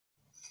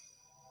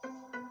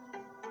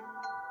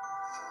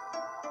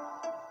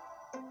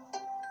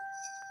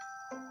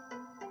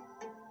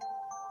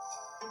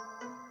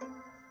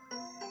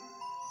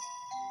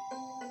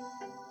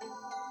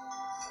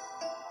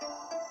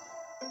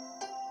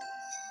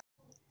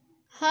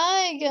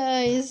Hi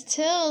guys,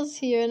 Tails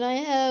here, and I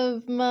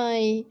have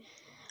my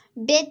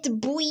bit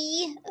boy,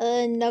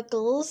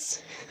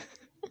 Knuckles.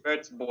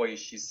 That's boy,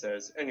 she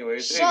says.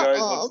 Anyways, Shut hey guys,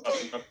 up.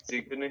 what's up? I'm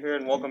Zeke in here,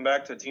 and welcome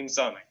back to Team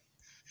Sonic.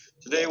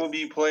 Today we'll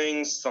be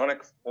playing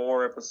Sonic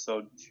 4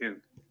 Episode 2.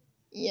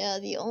 Yeah,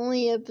 the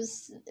only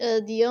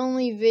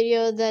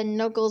video that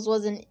Knuckles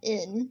wasn't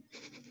in.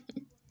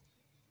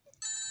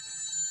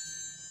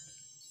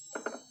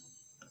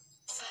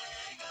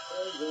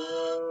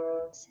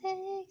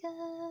 Sega.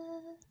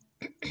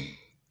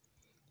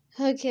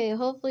 Okay,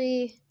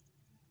 hopefully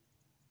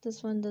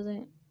this one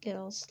doesn't get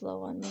all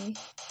slow on me.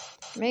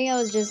 Maybe I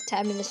was just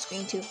tapping the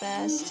screen too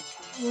fast.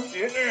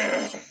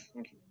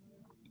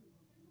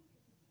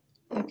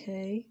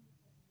 Okay.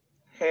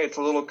 Hey, it's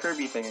a little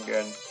Kirby thing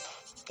again.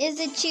 It's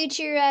a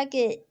choo-choo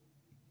rocket.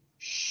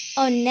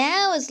 Oh,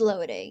 now it's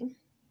loading.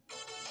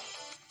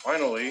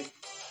 Finally.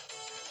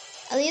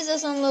 At least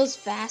this one loads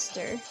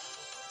faster.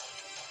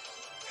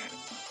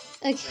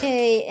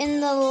 Okay, in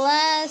the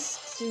last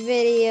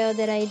video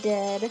that I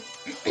did,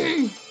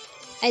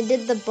 I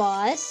did the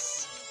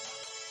boss,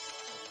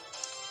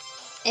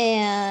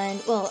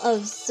 and, well,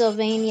 of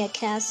Sylvania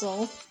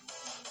Castle.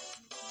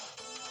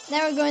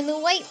 Now we're going to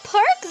White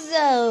Park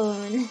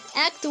Zone,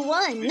 Act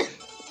 1.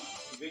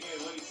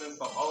 Conveniently, since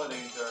the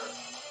holidays are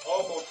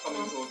almost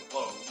coming to a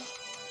close,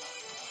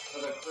 so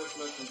that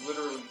Christmas is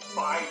literally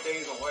 5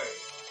 days away.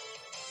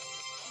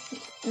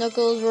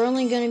 Knuckles, we're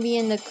only going to be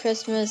in the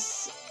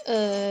Christmas,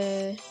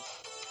 I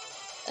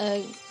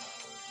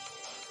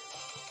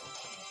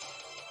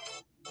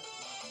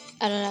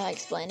don't know how to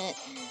explain it.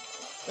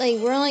 Like,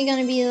 we're only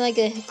gonna be like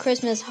a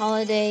Christmas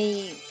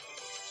holiday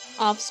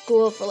off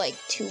school for like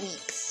 2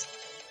 weeks.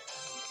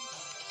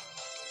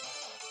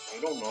 I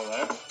don't know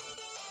that.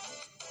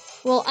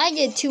 Well, I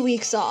get 2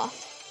 weeks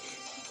off.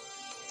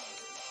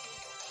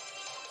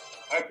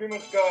 I pretty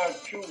much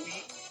got 2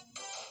 weeks.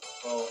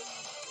 Well,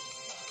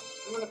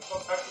 I'm gonna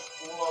come back to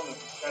school on the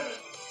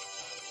 7th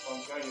of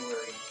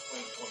January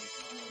 2020.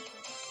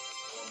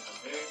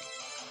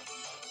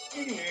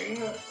 Okay,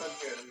 let's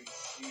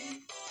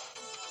see.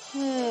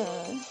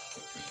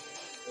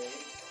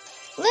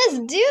 Let's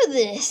do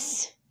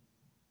this!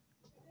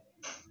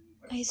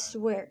 I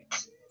swear.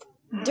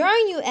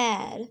 Darn you,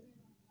 ad.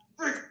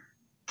 You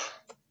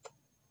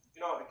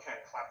know, I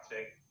can't clap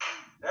today.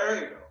 There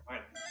you go.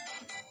 Fine.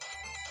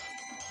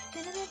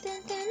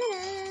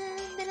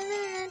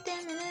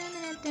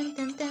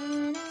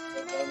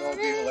 That would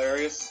be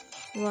hilarious.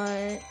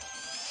 What?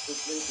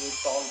 Listening to a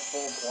song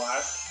full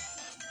blast.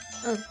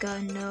 Oh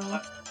god, no.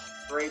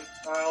 Great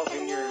style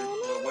in your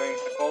wearing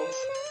headphones.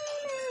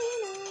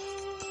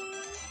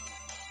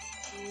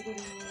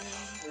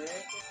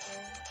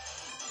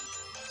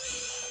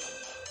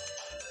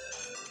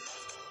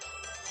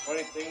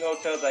 Funny thing though,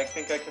 Tails, I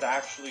think I could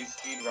actually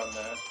speedrun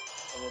that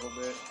a little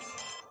bit.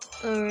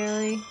 Oh,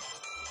 really?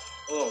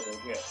 A little bit,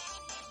 yes.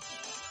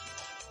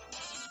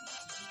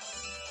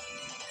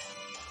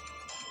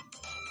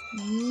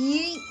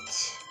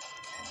 Yeet.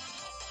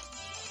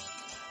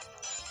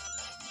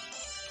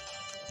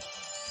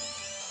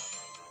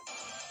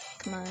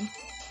 Come on.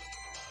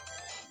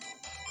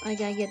 I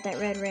gotta get that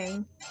red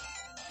ring.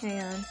 Hang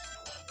on.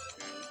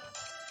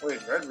 Wait,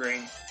 red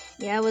ring?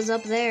 Yeah, I was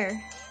up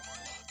there.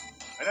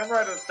 I never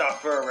had to stop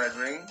for a red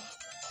ring.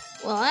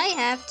 Well, I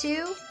have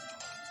to.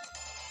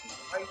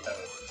 I have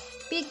it.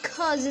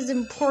 Because it's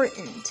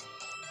important.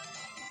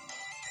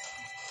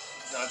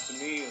 Not to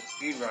me, a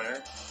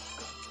speedrunner.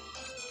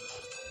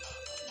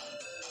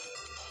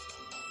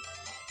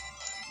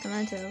 Come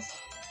on, Tails.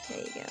 There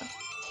you go.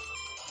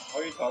 How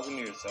are you talking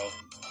to yourself?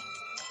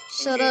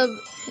 Shut up.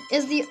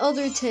 It's the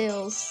other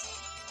Tails.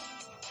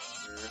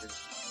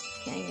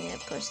 Okay, I'm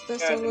gonna push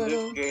this a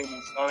little. In this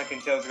game, Sonic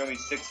and Tails are gonna be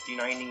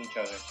 69ing each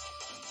other.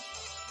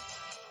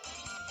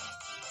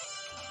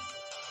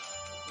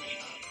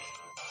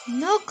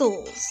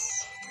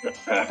 Knuckles!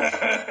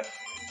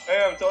 Hey,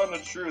 I'm telling the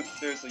truth.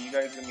 Seriously, you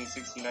guys are gonna be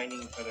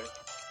 69ing each other.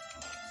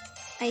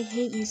 I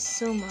hate you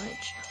so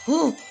much.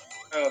 Oh!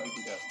 I love you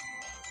to death.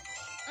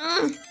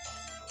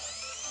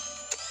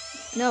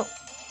 No.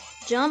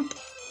 Jump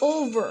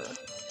over.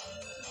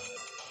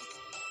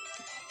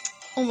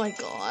 Oh my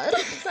god.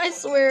 I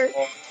swear.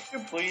 Well, could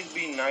you please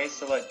be nice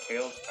to let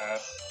Tails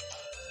pass?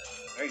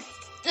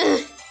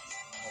 Hey.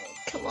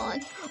 Come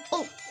on.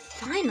 Oh,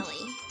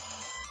 finally.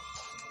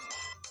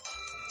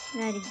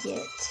 Gotta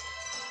get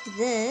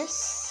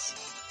this.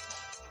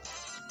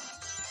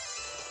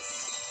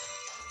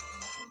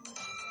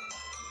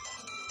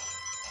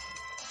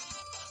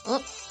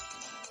 Oh.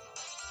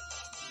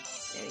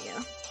 There we go.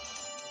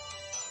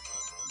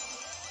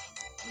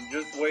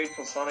 Just wait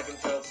till Sonic and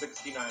Tails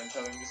 69, so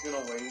I'm just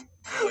gonna wait.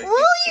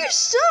 Will you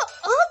shut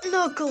up,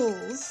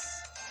 Knuckles?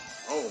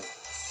 Oh.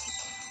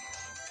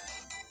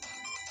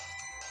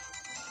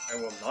 I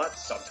will not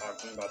stop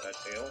talking about that,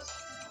 Tails.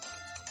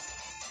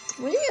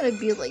 Why are you gonna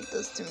be like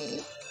this to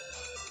me?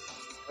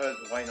 Because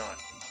why not?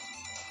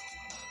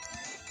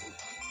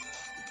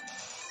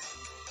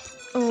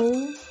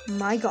 Oh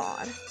my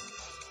god.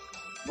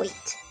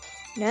 Wait.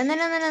 No, no,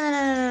 no, no, no, no, no,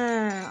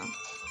 no, no, no.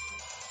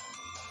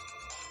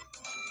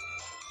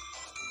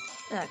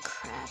 Oh,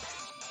 crap.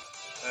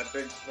 That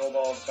big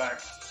snowball is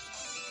back.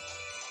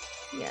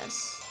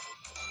 Yes.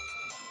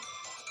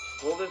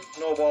 Will this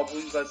snowball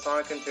please let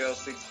Sonic and Tails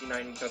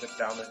 69 each other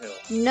down the hill?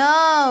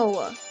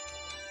 No!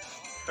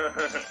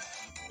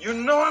 You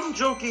know I'm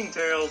joking,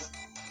 Tails!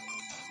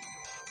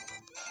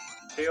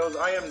 Tails,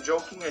 I am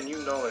joking and you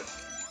know it.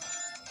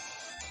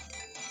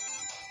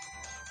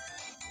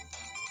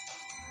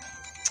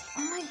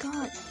 Oh my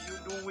god.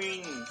 What are you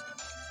doing?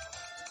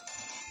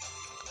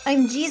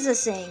 I'm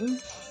Jesusing.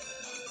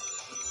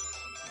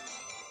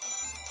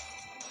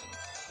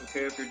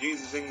 Okay, if you're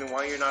Jesusing, then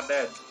why you're not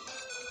dead?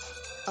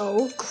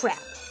 Oh, crap.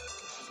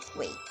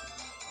 Wait.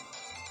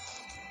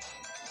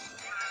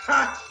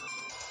 Ha!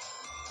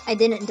 I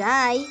didn't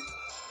die.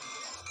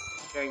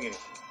 Dang it.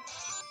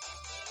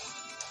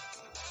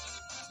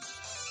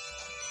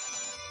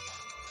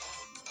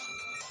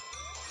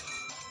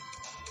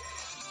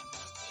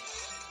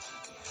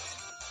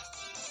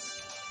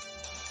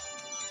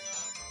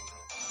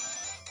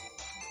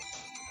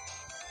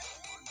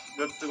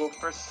 Good to go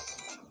first.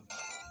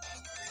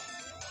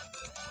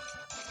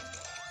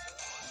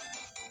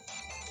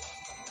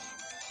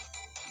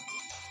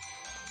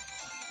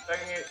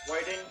 Dang it,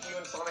 why didn't you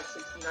and Sonic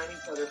 69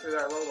 each other through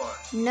that robot?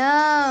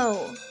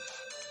 No.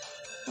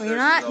 We're There's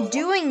not no-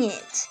 doing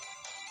it.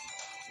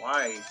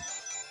 Why?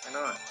 Why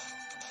not?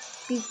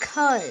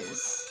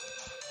 Because.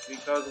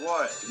 Because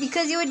what?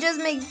 Because you would just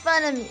make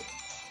fun of me.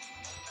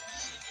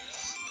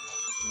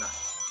 No.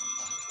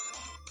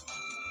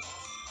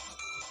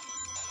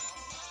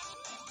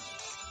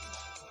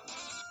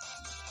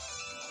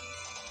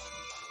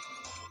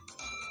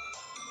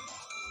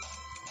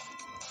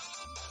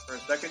 For a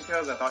second,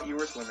 Tails, I thought you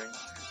were swimming.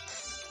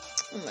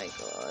 Oh my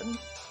god.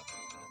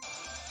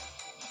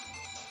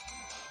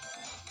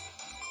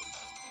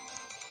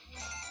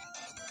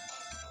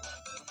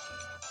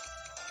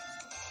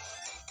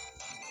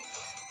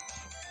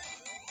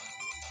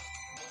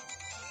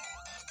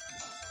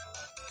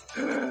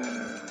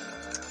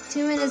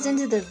 2 minutes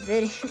into the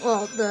video,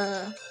 well,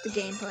 the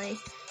gameplay.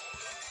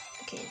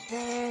 Okay,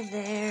 there.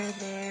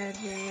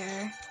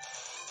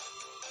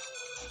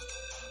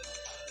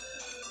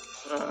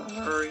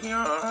 Hurry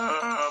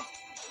up!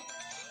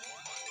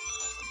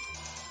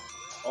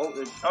 All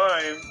the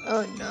time.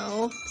 Oh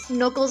no.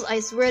 Knuckles, I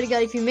swear to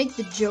god, if you make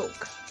the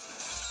joke.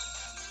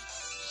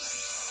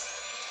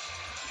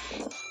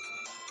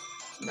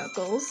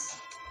 Knuckles.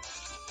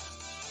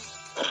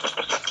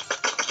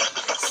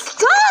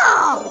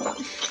 Stop!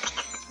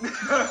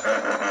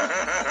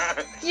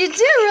 You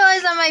do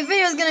realize that my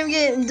video is gonna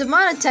get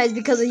demonetized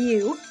because of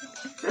you.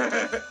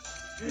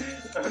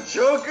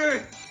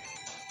 Joker!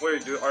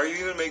 Wait, are you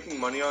even making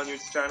money on your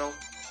channel?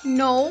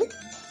 No.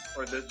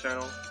 Or this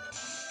channel?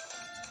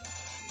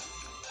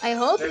 I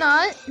hope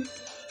not.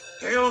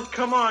 Tails,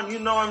 come on, you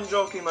know I'm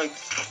joking, like...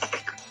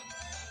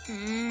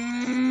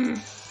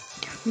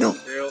 No.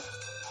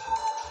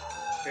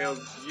 Tails,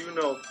 you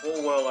know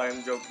full well I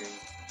am joking.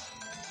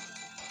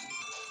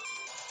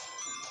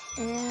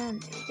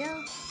 And there we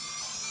go.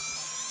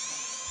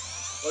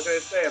 What did I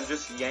say? I'm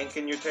just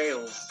yanking your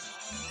tails.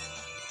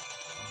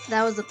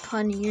 That was a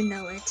pun, you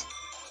know it.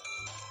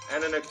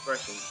 And an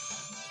expression.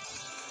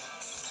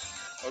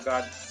 Oh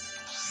god.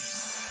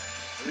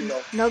 Here we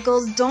go.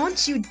 Knuckles,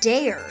 don't you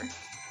dare.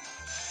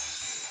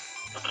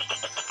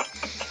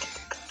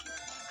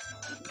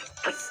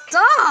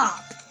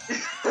 Stop!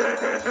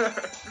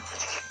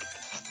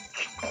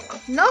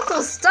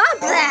 Knuckles, stop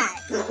that!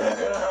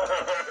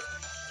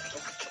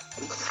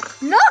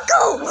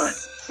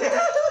 Knuckles!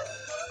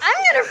 I'm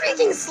gonna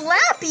freaking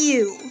slap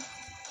you!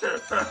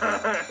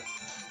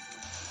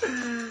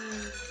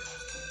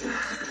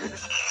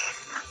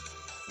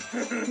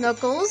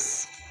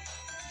 Knuckles?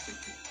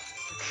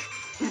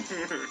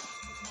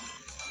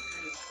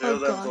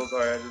 Tails, I'm God. so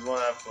sorry, I just want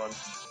to have fun.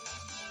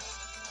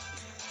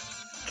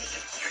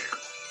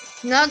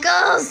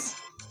 Knuckles!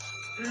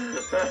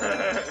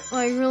 Oh,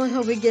 I really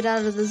hope we get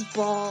out of this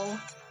ball.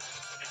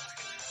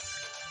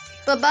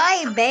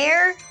 Bye-bye,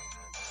 bear!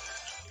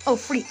 Oh,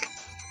 freak.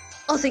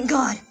 Oh, thank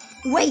God.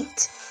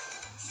 Wait!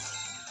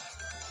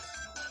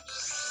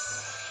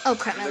 Oh,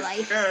 crap my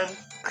life. Again.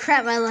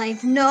 Crap my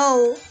life.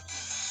 No!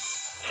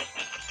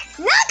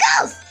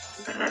 Knuckles!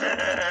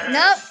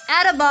 Nope.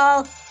 Out of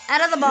ball.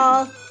 Out of the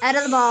ball. Out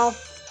of the ball.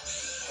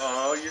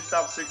 Oh, you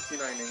stopped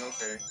 69ing,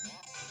 okay.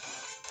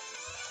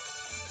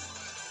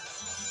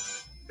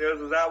 Tails,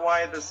 is that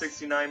why the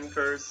 69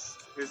 curse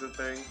is a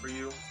thing for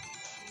you?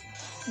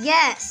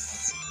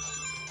 Yes.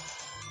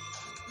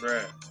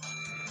 Bruh.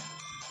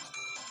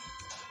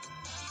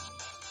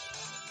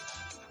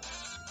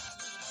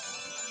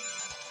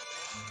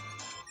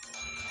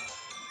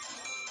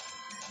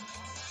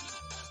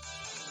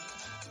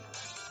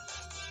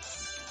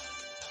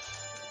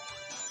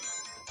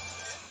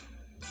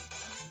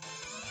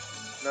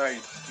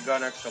 Nice, you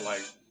got an extra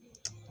life.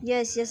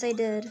 Yes, I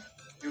did.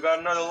 You got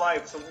another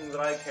life, something that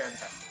I can't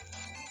have.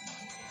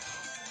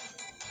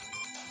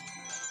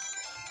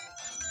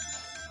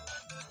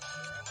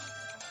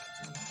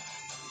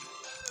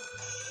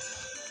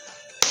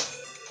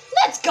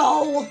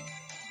 go!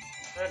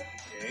 Okay,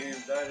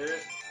 is that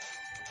it?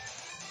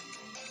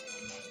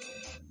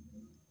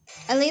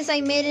 At least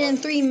I made it in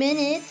 3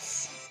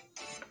 minutes.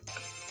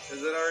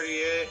 Is it already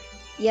it?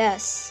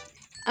 Yes.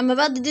 I'm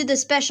about to do the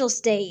special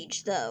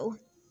stage, though.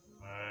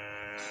 Wow.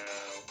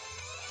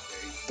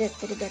 Da,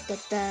 da, da, da, da,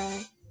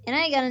 da. And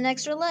I got an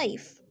extra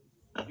life.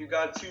 You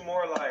got 2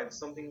 more lives,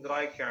 something that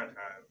I can't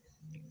have.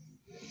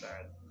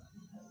 Sad.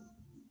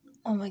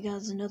 Oh my god,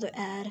 there's another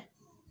ad.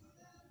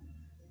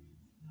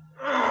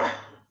 Here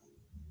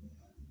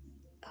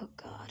Oh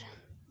god.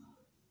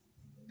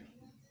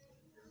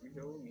 we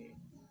go again.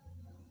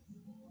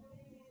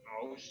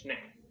 Oh snap.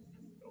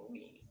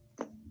 Okay.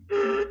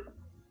 Oh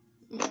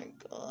my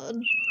god.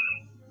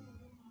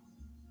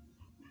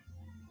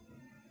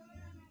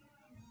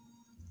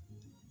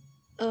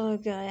 Oh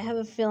god, I have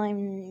a feeling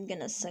I'm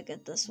gonna suck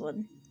at this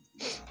one.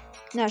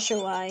 Not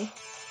sure why.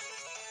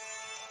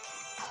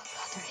 Oh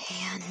god, their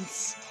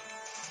hands.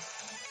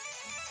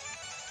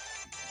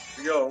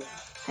 Here we go.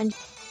 And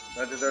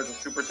Imagine there's a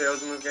Super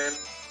Tails in this game.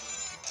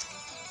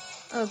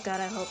 oh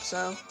god, I hope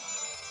so.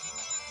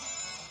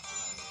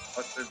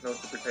 Watch, there's no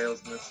Super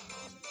Tails in this.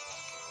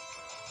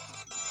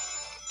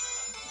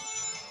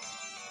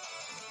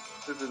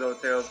 Super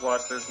Tails,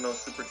 watch, there's no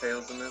Super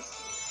Tails in this.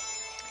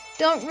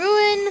 Don't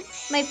ruin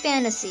my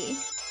fantasy.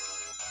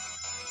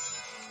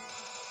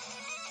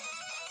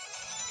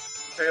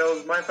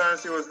 Tails, my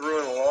fantasy was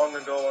ruined long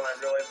ago when I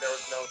realized there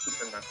was no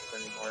Super Knuckles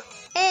anymore.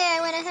 Hey,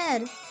 I went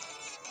ahead.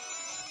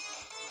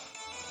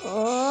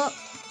 Oh.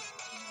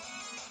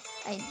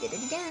 I did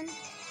it again.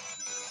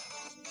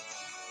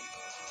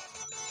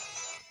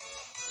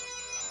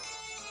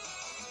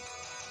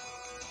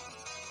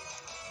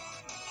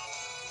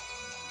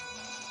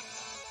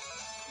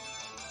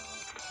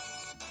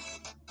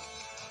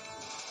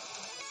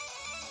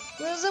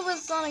 What is it with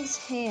Sonic's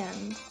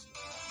hand?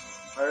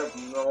 I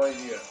have no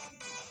idea.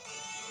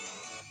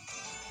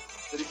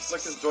 Did he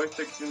flick his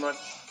joystick too much?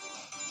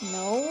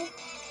 No.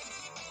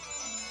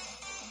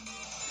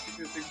 Did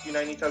you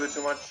 69 each other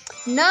too much?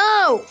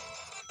 No!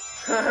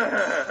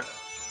 I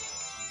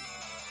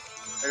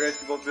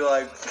guess you both be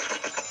like,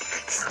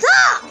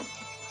 Stop!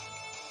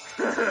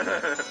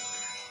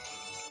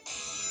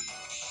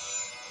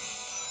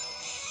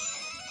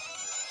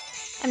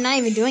 I'm not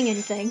even doing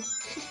anything.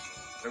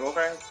 like,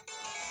 okay.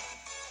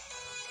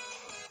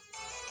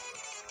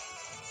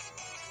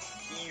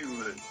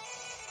 Ew.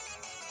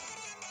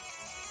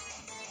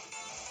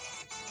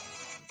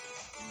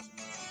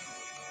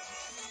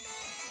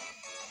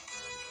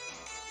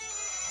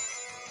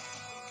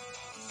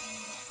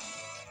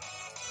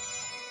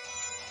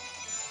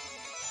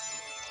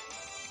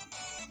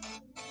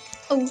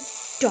 Oh,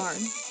 darn.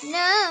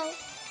 No.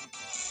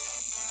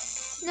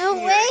 No,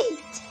 Yeah.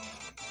 wait.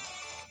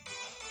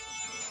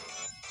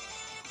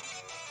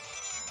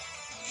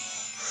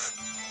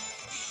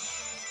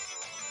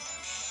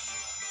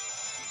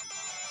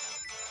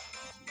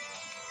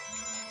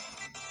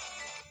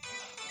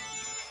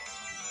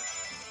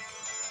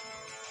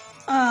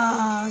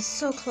 Ah,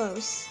 so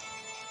close.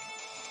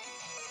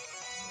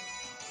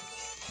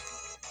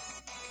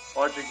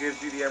 Watch, it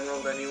gives you the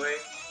emerald anyway.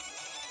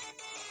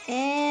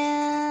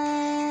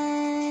 And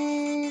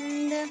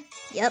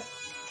yep.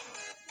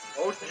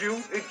 Told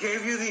you, it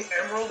gave you the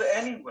emerald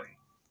anyway.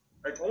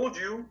 I told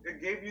you,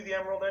 it gave you the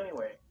emerald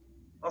anyway.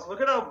 Also,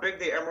 look at how big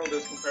the emerald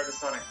is compared to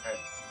Sonic's head.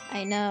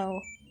 I know.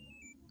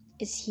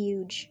 It's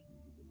huge.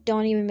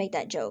 Don't even make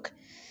that joke.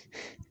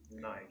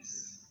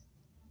 Nice.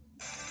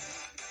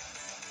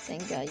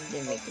 Thank God you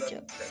didn't make the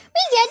joke. Okay.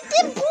 We got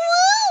the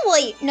blue.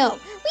 Wait, no. We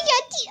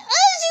got the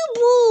other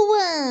blue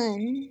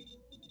one.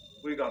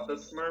 We got the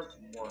Smurf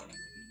one.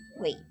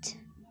 Wait.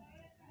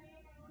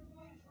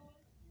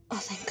 Oh,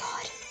 thank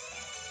God.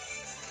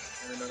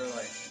 And another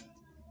light.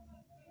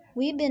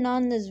 We've been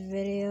on this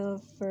video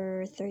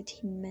for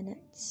 13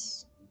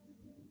 minutes.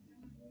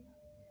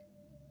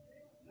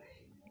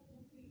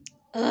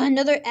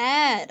 Another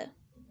ad.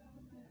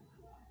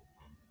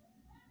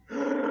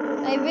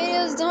 My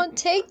videos don't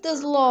take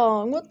this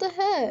long. What the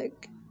heck?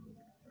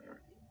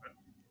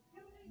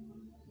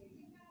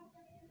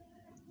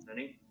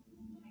 Any?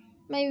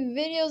 My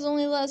videos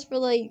only last for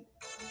like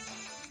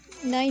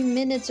 9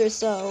 minutes or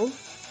so.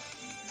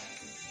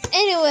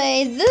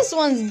 Anyway, this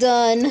one's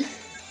done.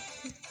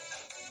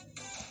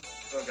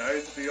 So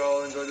guys, if you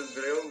all enjoyed this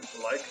video,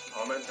 like,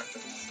 comment, and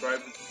subscribe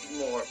to see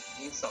more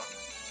Team Sonic.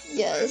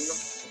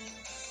 Yes.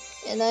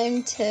 And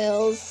I'm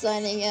Tails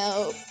signing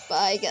out.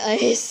 Bye,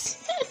 guys.